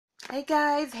Hey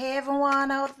guys, hey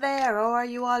everyone out there, how are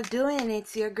you all doing?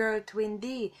 It's your girl Twin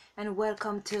D and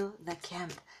welcome to the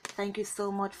camp. Thank you so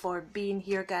much for being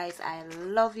here, guys. I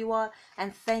love you all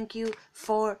and thank you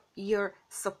for your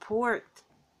support.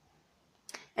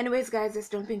 Anyways, guys, let's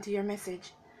jump into your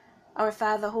message. Our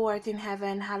Father who art in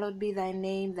heaven, hallowed be thy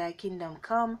name, thy kingdom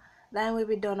come, thine will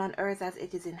be done on earth as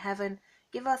it is in heaven.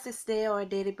 Give us this day our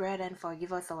daily bread and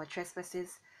forgive us our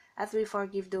trespasses, as we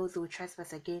forgive those who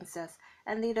trespass against us.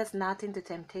 And lead us not into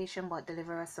temptation, but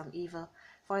deliver us from evil.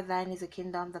 For thine is the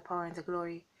kingdom, the power, and the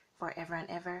glory, forever and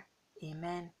ever.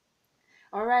 Amen.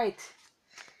 Alright,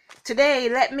 today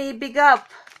let me big up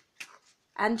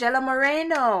Angela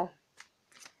Moreno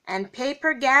and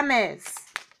Paper Games.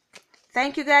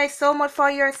 Thank you guys so much for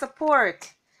your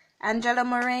support. Angela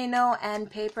Moreno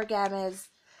and Paper Games.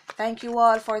 Thank you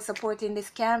all for supporting this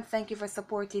camp. Thank you for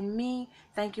supporting me.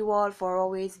 Thank you all for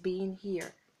always being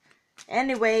here.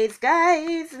 Anyways,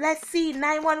 guys, let's see.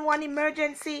 911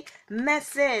 emergency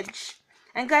message.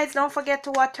 And guys, don't forget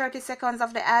to watch 30 seconds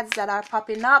of the ads that are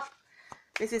popping up.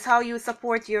 This is how you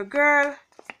support your girl.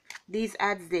 These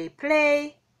ads, they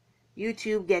play.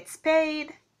 YouTube gets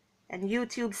paid. And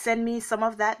YouTube send me some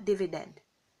of that dividend.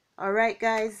 Alright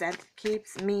guys, that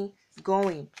keeps me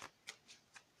going.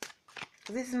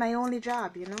 This is my only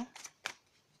job, you know.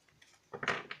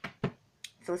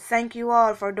 So thank you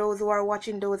all for those who are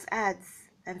watching those ads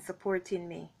and supporting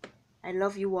me. I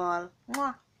love you all.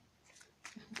 Mwah.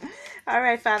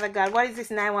 Alright, Father God, what is this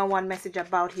 911 message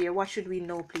about here? What should we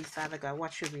know, please, Father God?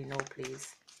 What should we know,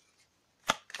 please?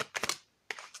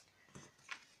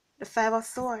 The Five of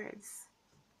Swords.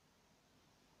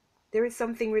 There is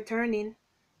something returning.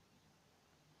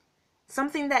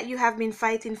 Something that you have been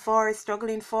fighting for,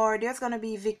 struggling for. There's going to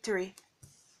be victory.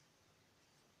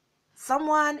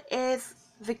 Someone is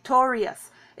victorious.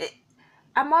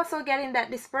 I'm also getting that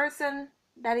this person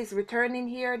that is returning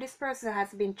here, this person has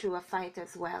been through a fight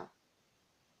as well.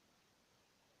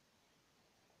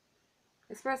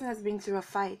 This person has been through a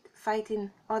fight, fighting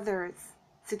others,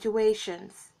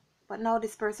 situations. But now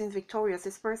this person is victorious.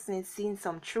 This person is seeing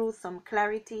some truth, some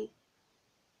clarity.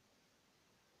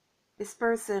 This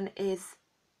person is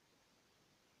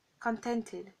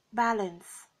contented,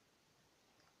 balanced,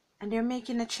 and they're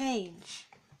making a change.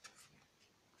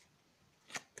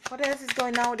 What else is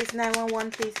going on with this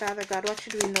 911, please, Father God? What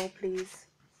should we know, please?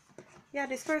 Yeah,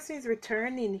 this person is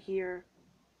returning here.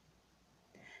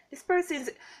 This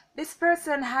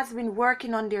person has been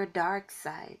working on their dark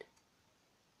side.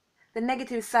 The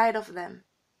negative side of them.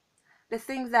 The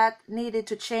things that needed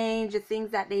to change, the things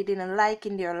that they didn't like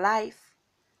in their life.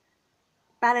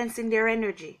 Balancing their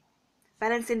energy.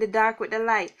 Balancing the dark with the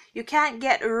light. You can't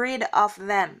get rid of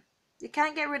them. You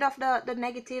can't get rid of the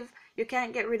negative. You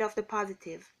can't get rid of the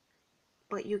positive.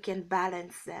 But you can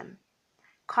balance them.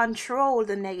 Control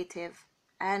the negative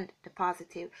and the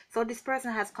positive. So this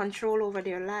person has control over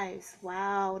their lives.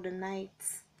 Wow, the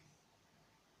knights.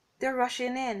 They're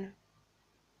rushing in.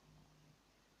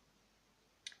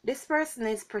 This person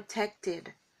is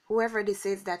protected. Whoever this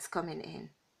is that's coming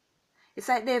in. It's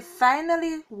like they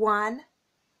finally won.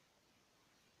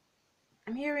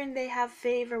 I'm hearing they have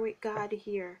favor with God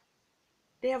here.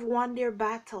 They have won their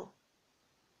battle.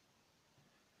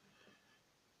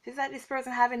 It's like this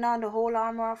person having on the whole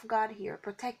armor of God here.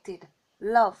 Protected,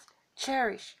 loved,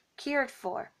 cherished, cared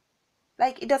for.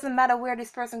 Like it doesn't matter where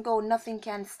this person go, nothing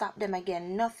can stop them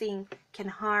again. Nothing can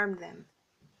harm them.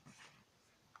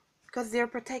 Because they're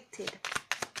protected.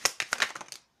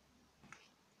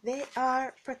 They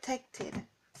are protected.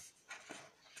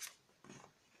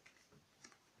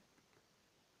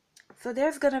 So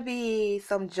there's going to be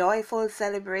some joyful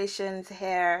celebrations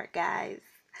here, guys.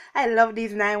 I love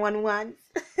these 911s.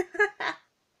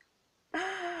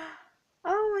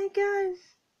 Oh my gosh.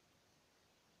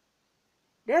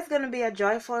 There's going to be a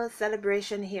joyful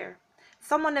celebration here.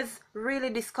 Someone has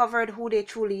really discovered who they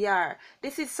truly are.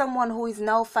 This is someone who is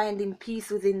now finding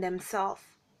peace within themselves.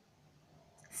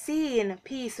 Seeing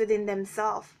peace within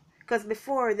themselves. Because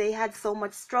before they had so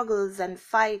much struggles and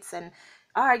fights and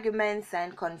arguments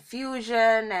and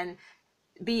confusion and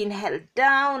being held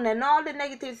down and all the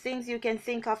negative things you can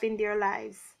think of in their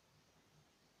lives.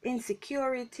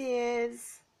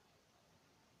 Insecurities,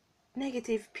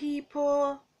 negative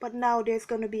people. But now there's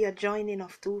going to be a joining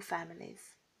of two families.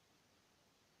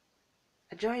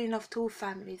 A joining of two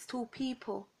families, two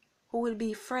people who will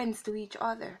be friends to each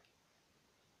other.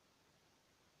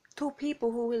 Two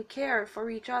people who will care for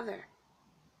each other.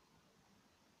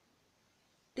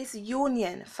 This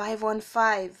union,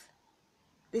 515,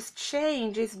 this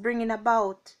change is bringing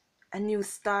about a new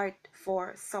start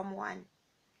for someone.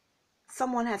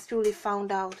 Someone has truly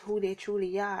found out who they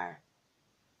truly are,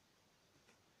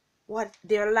 what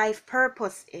their life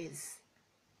purpose is.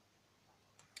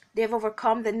 They've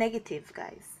overcome the negative,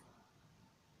 guys.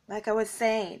 Like I was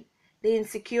saying, the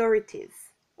insecurities,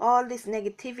 all this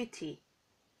negativity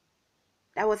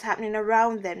that was happening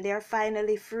around them, they're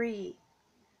finally free.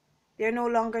 They're no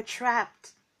longer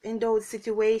trapped in those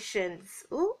situations.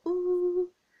 Ooh, ooh.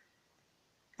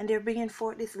 And they're bringing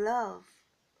forth this love.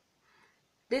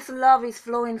 This love is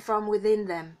flowing from within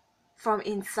them, from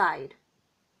inside,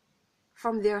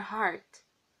 from their heart.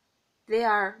 They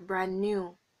are brand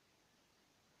new.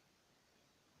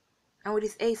 And with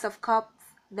this Ace of Cups,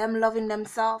 them loving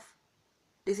themselves,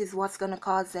 this is what's going to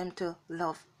cause them to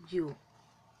love you.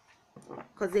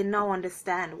 Because they now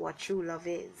understand what true love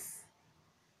is.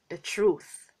 The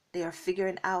truth. They are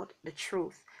figuring out the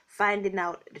truth. Finding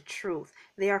out the truth.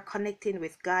 They are connecting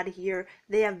with God here.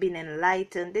 They have been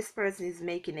enlightened. This person is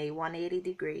making a 180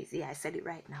 degrees. Yeah, I said it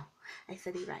right now. I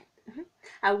said it right.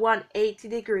 A 180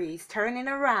 degrees, turning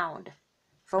around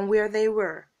from where they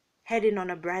were, heading on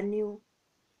a brand new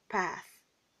path.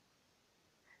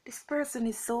 This person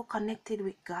is so connected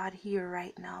with God here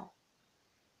right now.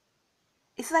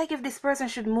 It's like if this person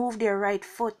should move their right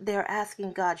foot, they're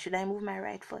asking God, should I move my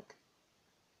right foot?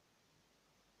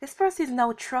 This person is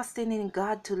now trusting in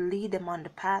God to lead them on the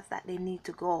path that they need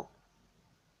to go.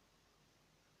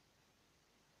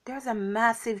 There's a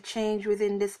massive change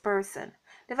within this person.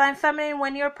 Divine Feminine,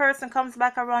 when your person comes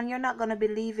back around, you're not going to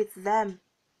believe it's them.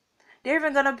 They're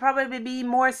even going to probably be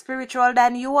more spiritual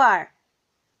than you are.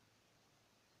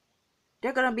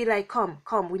 They're going to be like, come,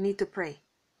 we need to pray.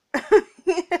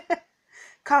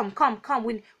 Come.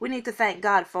 We need to thank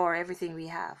God for everything we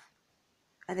have.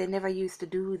 And they never used to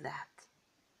do that.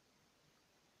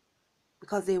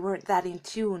 Because they weren't that in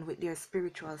tune with their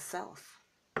spiritual self.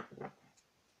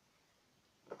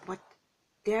 But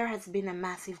there has been a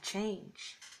massive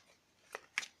change.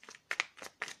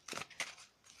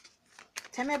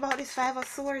 Tell me about this Five of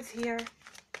Swords here.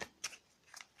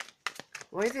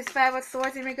 What is this Five of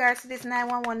Swords in regards to this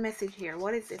 911 message here?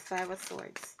 What is this Five of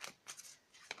Swords?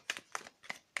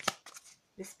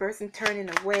 This person turning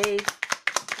away,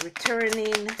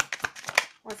 returning.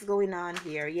 What's going on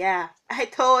here? Yeah, I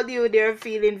told you they're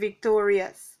feeling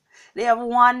victorious. They have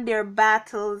won their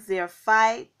battles, their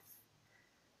fights,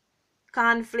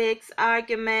 conflicts,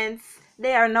 arguments.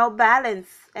 They are now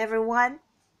balanced, everyone.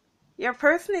 Your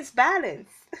person is balanced.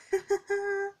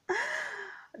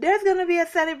 There's going to be a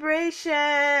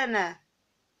celebration.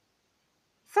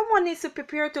 Someone needs to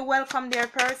prepare to welcome their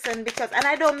person because, and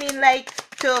I don't mean like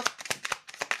to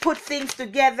put things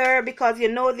together because you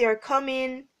know they're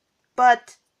coming,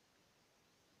 but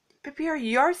prepare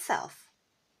yourself.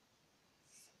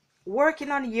 Working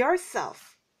on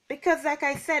yourself. Because like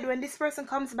I said, when this person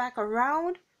comes back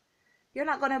around, you're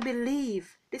not going to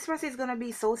believe. This person is going to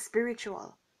be so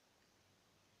spiritual.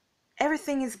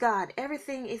 Everything is God.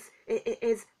 Everything is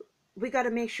we got to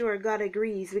make sure God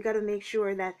agrees. We got to make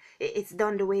sure that it's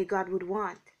done the way God would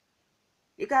want.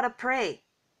 You got to pray.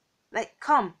 Like,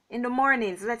 come, in the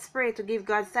mornings, let's pray to give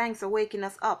God thanks for waking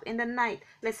us up. In the night,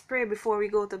 let's pray before we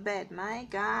go to bed. My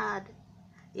God.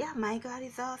 Yeah, my God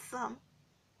is awesome.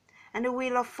 And the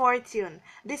Wheel of Fortune.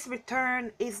 This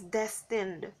return is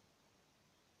destined.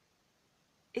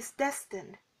 It's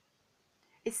destined.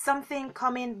 It's something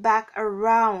coming back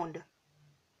around.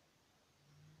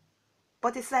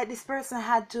 But it's like this person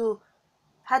had to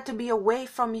be away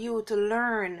from you to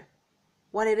learn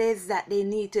what it is that they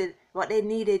needed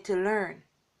to learn.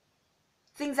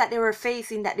 Things that they were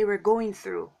facing, that they were going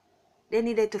through. They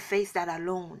needed to face that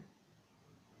alone.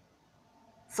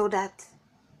 So that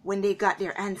when they got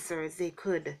their answers, they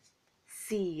could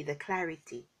see the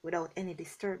clarity without any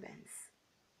disturbance.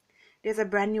 There's a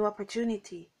brand new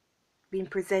opportunity being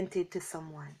presented to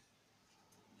someone.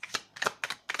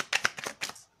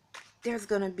 There's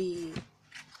gonna be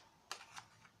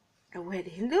a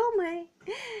wedding. Oh my.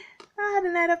 The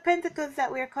Knight of Pentacles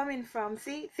that we're coming from.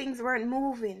 See, things weren't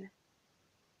moving.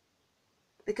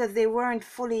 Because they weren't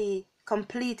fully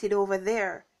completed over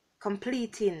there.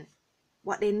 Completing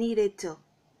what they needed to.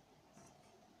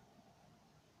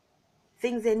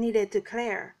 Things they needed to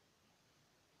clear.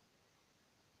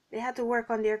 They had to work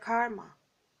on their karma.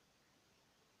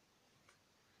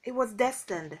 It was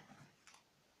destined. It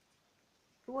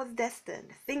was destined.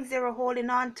 Things they were holding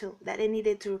on to that they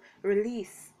needed to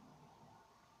release.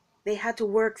 They had to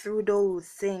work through those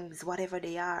things, whatever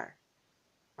they are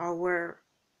or were.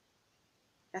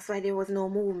 That's why there was no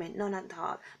movement, none at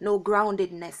all. No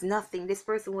groundedness, nothing. This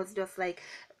person was just like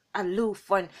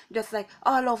aloof and just like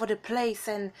all over the place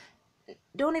and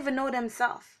don't even know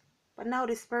themselves. But now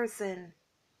this person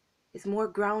is more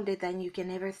grounded than you can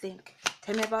ever think.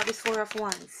 Tell me about this Four of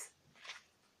Wands.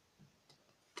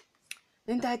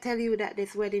 Didn't I tell you that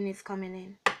this wedding is coming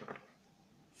in?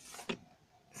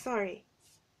 Sorry.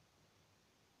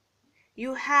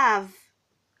 You have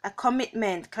a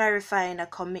commitment, clarifying a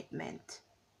commitment.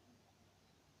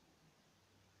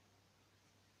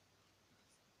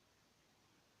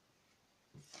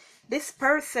 This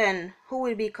person who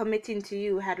will be committing to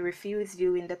you had refused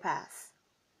you in the past.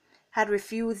 Had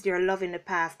refused your love in the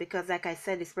past because, like I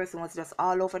said, this person was just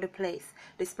all over the place.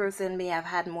 This person may have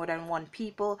had more than one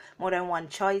people, more than one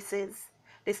choices.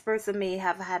 This person may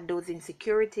have had those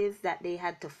insecurities that they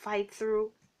had to fight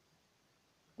through.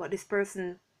 But this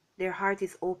person, their heart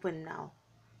is open now.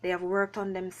 They have worked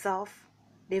on themselves.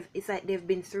 It's like they've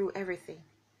been through everything.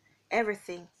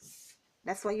 Everything.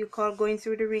 That's what you call going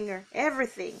through the ringer.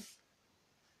 Everything.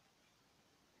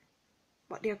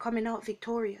 But they're coming out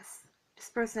victorious. This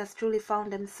person has truly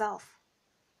found themselves.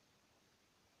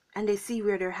 And they see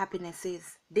where their happiness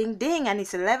is. Ding ding, and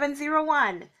it's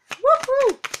 11:01.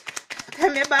 Woohoo!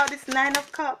 Tell me about this Nine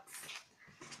of Cups.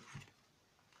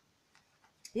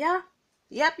 Yeah.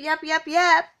 Yep.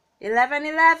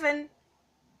 11:11.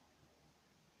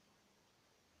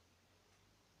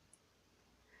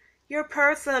 Your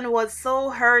person was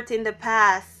so hurt in the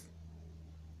past.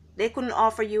 They couldn't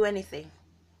offer you anything.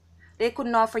 They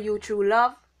couldn't offer you true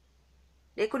love.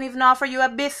 They couldn't even offer you a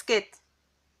biscuit.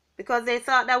 Because they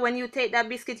thought that when you take that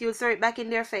biscuit, you'll throw it back in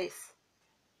their face.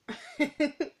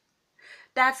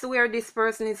 That's where this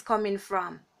person is coming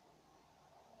from.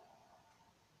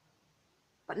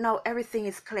 But now everything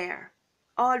is clear.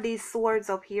 All these swords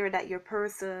up here that your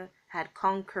person had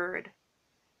conquered.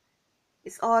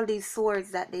 It's all these swords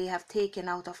that they have taken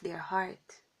out of their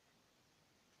heart.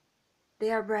 They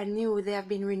are brand new. They have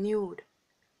been renewed.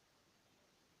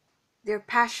 Their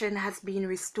passion has been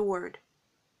restored.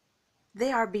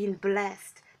 They are being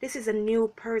blessed. This is a new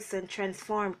person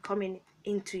transformed coming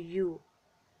into you.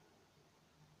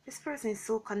 This person is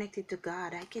so connected to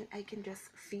God. I can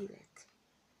just feel it.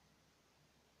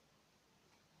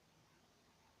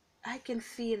 I can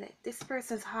feel it. This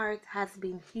person's heart has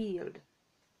been healed.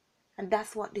 And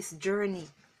that's what this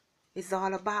journey is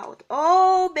all about.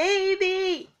 Oh,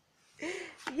 baby.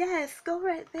 Yes, go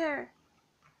right there.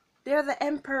 They're the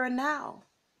emperor now.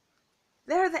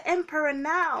 They're the emperor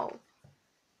now.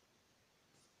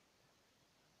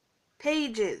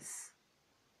 Pages.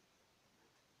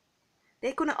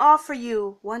 They couldn't offer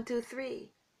you 1, 2,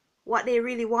 3. What they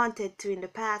really wanted to in the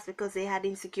past because they had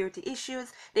insecurity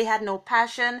issues. They had no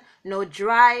passion, no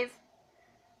drive.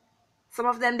 Some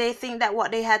of them, they think that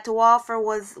what they had to offer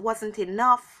wasn't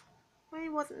enough. Well, it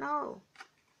wasn't, no.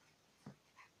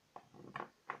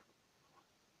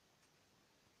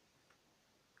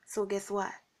 So guess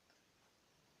what?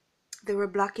 They were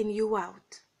blocking you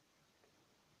out.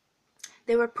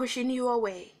 They were pushing you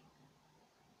away.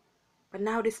 But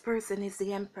now this person is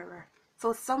the emperor.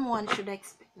 So someone should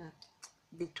expect,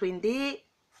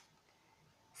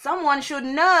 someone should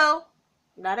know,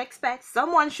 not expect,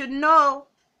 someone should know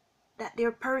that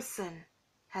their person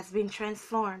has been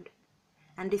transformed.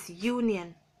 And this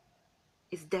union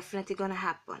is definitely going to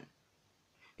happen.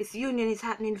 This union is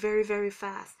happening very, very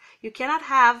fast. You cannot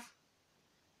have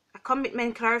a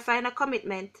commitment, clarifying a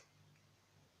commitment,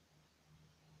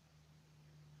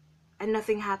 and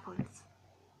nothing happens.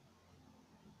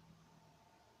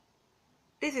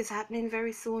 This is happening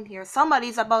very soon here.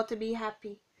 Somebody's about to be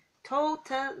happy.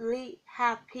 Totally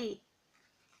happy.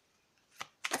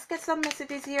 Let's get some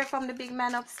messages here from the big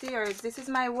man upstairs. This is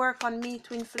my work on me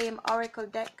Twin Flame Oracle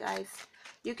deck, guys.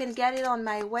 You can get it on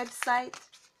my website,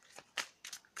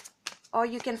 or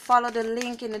you can follow the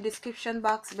link in the description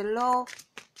box below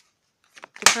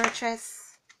to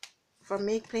purchase for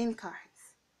Make Plain cards.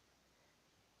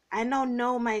 I now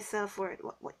know my self-worth.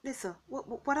 Listen,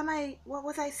 what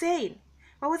was I saying?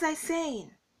 What was I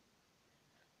saying?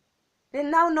 They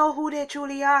now know who they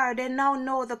truly are. They now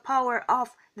know the power of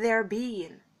their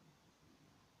being.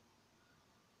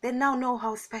 They now know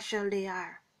how special they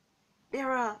are.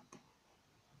 They're a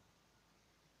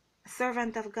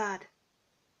servant of God.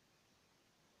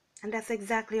 And that's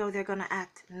exactly how they're going to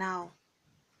act now.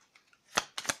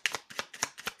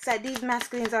 It's like these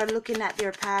masculines are looking at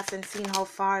their past and seeing how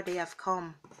far they have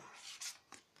come.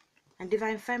 And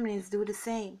divine feminines do the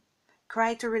same.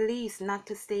 Cry to release, not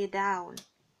to stay down.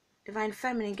 Divine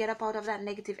feminine, get up out of that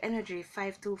negative energy,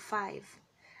 525.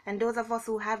 And those of us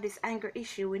who have this anger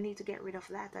issue, we need to get rid of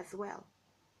that as well.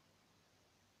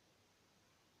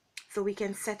 So we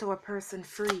can set our person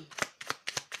free.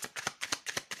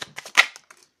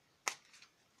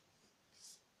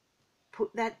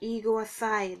 put that ego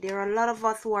aside. There are a lot of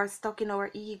us who are stuck in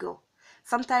our ego.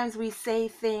 Sometimes we say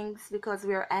things because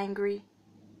we are angry,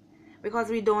 because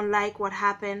we don't like what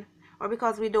happened, or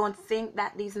because we don't think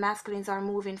that these masculines are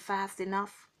moving fast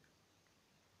enough.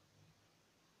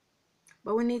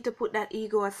 But we need to put that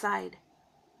ego aside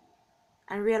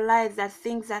and realize that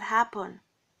things that happen,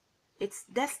 it's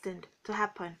destined to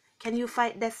happen. Can you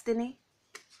fight destiny?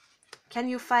 Can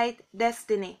you fight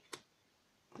destiny?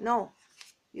 No,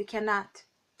 you cannot.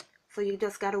 So you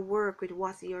just got to work with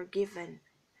what you're given.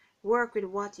 Work with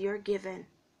what you're given.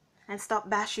 And stop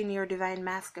bashing your divine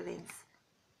masculines.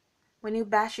 When you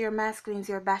bash your masculines,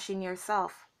 you're bashing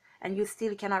yourself. And you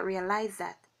still cannot realize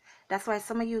that. That's why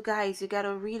some of you guys, you got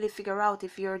to really figure out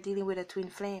if you're dealing with a twin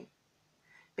flame.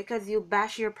 Because you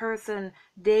bash your person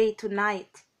day to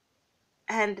night.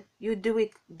 And you do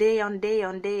it day on day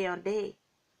on day on day.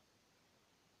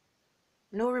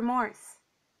 No remorse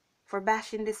for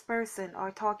bashing this person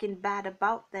or talking bad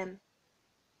about them.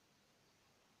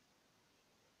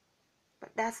 But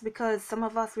that's because some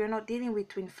of us, we're not dealing with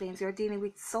twin flames. We're dealing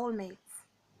with soulmates.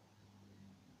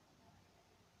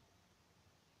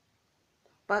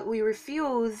 But we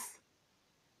refuse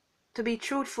to be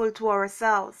truthful to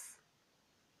ourselves.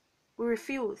 We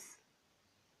refuse.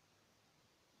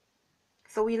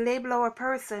 So we label our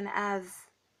person as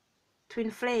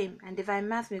twin flame and divine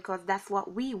masculine because that's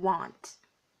what we want.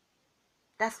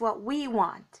 That's what we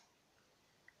want.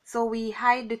 So we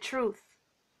hide the truth,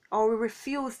 or we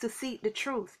refuse to seek the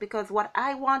truth, because what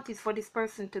I want is for this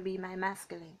person to be my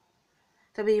masculine,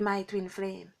 to be my twin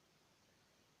flame.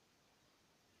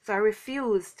 So I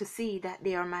refuse to see that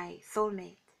they are my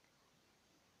soulmate.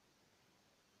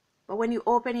 But when you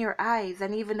open your eyes,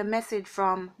 and even the message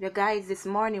from the guys this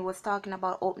morning was talking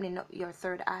about opening up your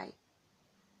third eye.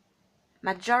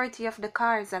 Majority of the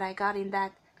cards that I got in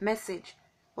that message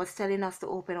was telling us to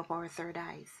open up our third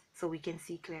eyes so we can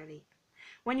see clearly.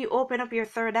 When you open up your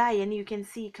third eye and you can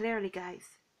see clearly,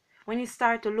 guys, when you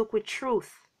start to look with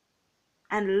truth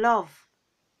and love,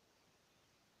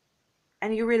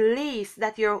 and you release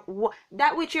that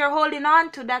that which you're holding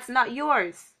on to, that's not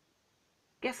yours,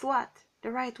 guess what? The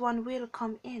right one will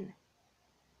come in.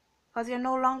 Because you're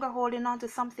no longer holding on to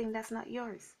something that's not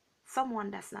yours. Someone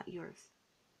that's not yours.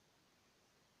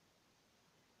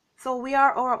 So we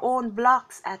are our own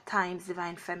blocks at times,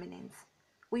 divine feminines.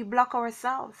 We block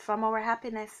ourselves from our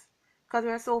happiness because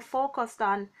we're so focused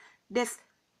on this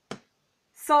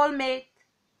soulmate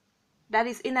that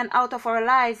is in and out of our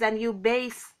lives, and you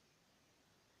base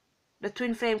the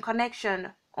twin flame connection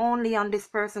only on this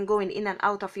person going in and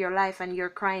out of your life, and you're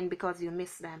crying because you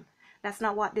miss them. That's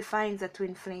not what defines a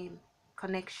twin flame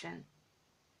connection.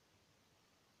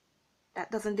 That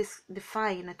doesn't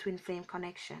define a twin flame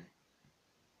connection.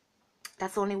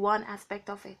 That's only one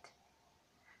aspect of it.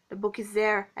 The book is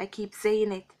there. I keep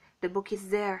saying it. The book is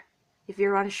there. If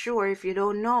you're unsure, if you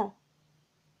don't know.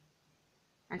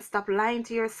 And stop lying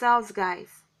to yourselves, guys.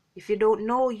 If you don't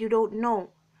know, you don't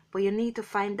know. But you need to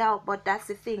find out. But that's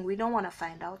the thing. We don't want to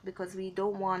find out because we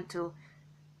don't want to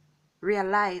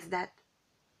realize that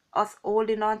us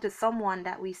holding on to someone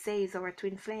that we say is our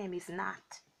twin flame is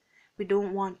not. We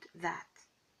don't want that.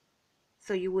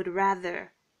 So you would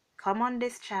rather come on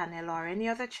this channel or any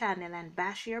other channel and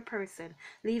bash your person,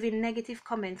 leaving negative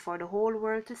comments for the whole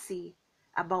world to see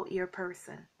about your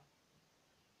person.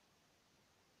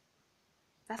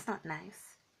 That's not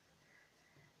nice.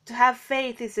 To have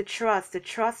faith is to trust. To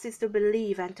trust is to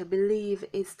believe, and to believe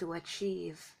is to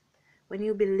achieve. When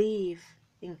you believe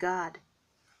in God,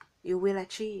 you will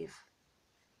achieve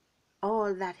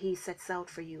all that He sets out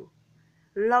for you.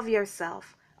 Love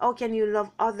yourself. How can you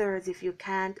love others if you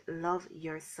can't love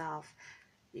yourself?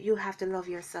 You have to love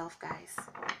yourself, guys.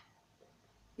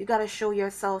 You got to show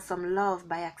yourself some love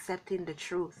by accepting the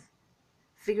truth,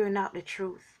 figuring out the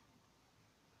truth.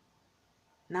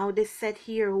 Now this set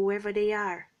here, whoever they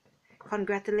are,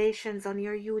 congratulations on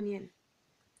your union.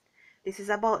 This is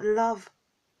about love.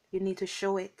 You need to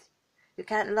show it. You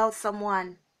can't love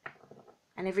someone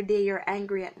and every day you're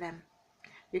angry at them.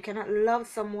 You cannot love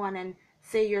someone and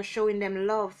say you're showing them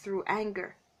love through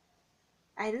anger.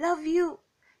 I love you,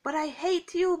 but I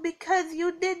hate you because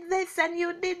you did this and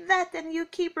you did that, and you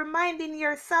keep reminding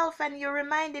yourself and you're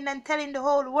reminding and telling the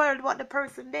whole world what the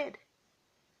person did.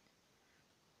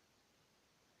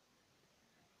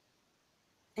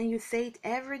 And you say it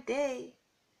every day.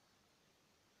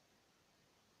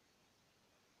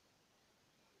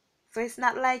 So it's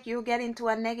not like you get into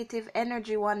a negative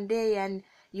energy one day and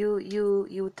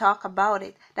you talk about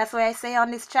it. That's why I say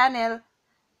on this channel,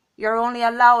 you're only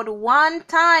allowed one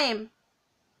time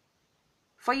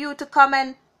for you to come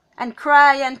and and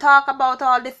cry and talk about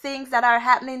all the things that are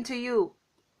happening to you.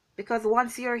 Because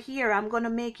once you're here, I'm going to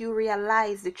make you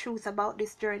realize the truth about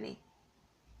this journey.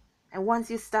 And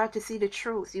once you start to see the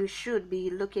truth, you should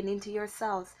be looking into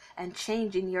yourselves and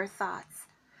changing your thoughts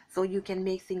so you can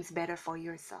make things better for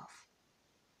yourself.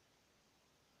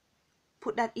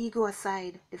 Put that ego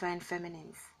aside, divine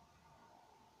feminines.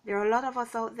 There are a lot of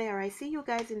us out there. I see you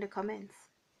guys in the comments.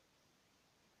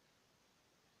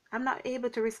 I'm not able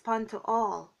to respond to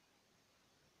all,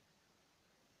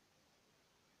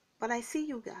 but I see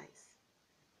you guys.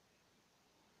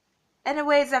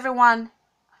 Anyways, everyone,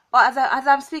 as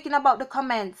I'm speaking about the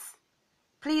comments,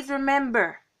 please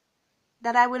remember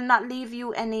that I will not leave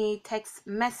you any text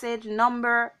message,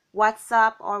 number,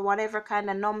 WhatsApp, or whatever kind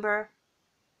of number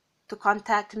to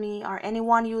contact me, or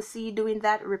anyone you see doing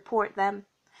that, report them.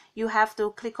 You have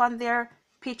to click on their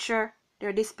picture,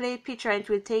 their display picture, and it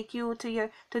will take you to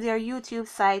their YouTube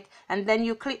site, and then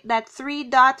you click that three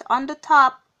dot on the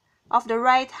top of the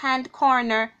right hand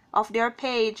corner of their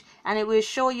page, and it will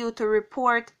show you to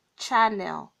report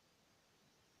channel.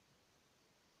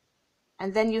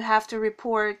 And then you have to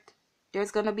report.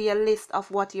 There's going to be a list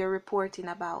of what you're reporting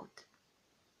about.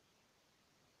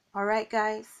 Alright,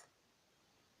 guys?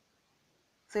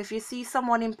 So if you see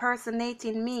someone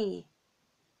impersonating me,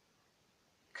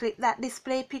 click that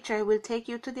display picture. It will take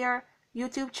you to their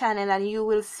YouTube channel, and you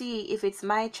will see if it's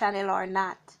my channel or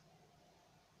not.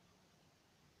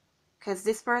 Because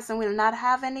this person will not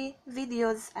have any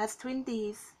videos as Twin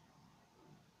Ds.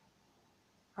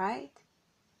 Right?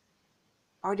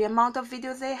 Or the amount of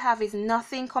videos they have is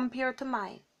nothing compared to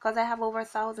mine. Because I have over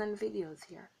 1,000 videos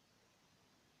here.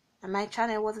 And my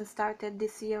channel wasn't started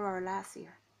this year or last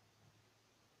year.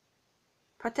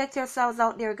 Protect yourselves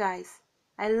out there, guys.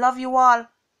 I love you all.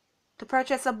 To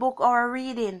purchase a book or a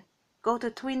reading, go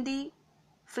to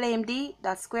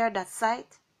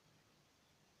twindy.flamed.square.site.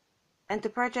 And to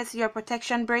purchase your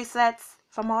protection bracelets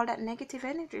from all that negative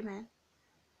energy, man.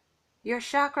 Your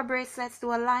chakra bracelets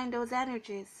to align those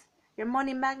energies. Your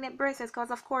money magnet bracelets,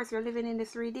 because of course you're living in the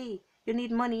 3D. You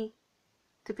need money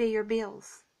to pay your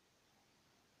bills.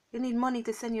 You need money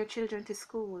to send your children to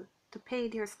school, to pay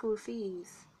their school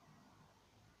fees.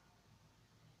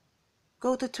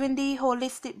 Go to Twindy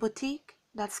Holistic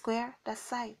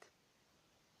Boutique.square.site.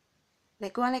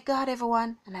 Let go and let God,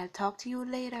 everyone, and I'll talk to you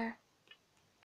later.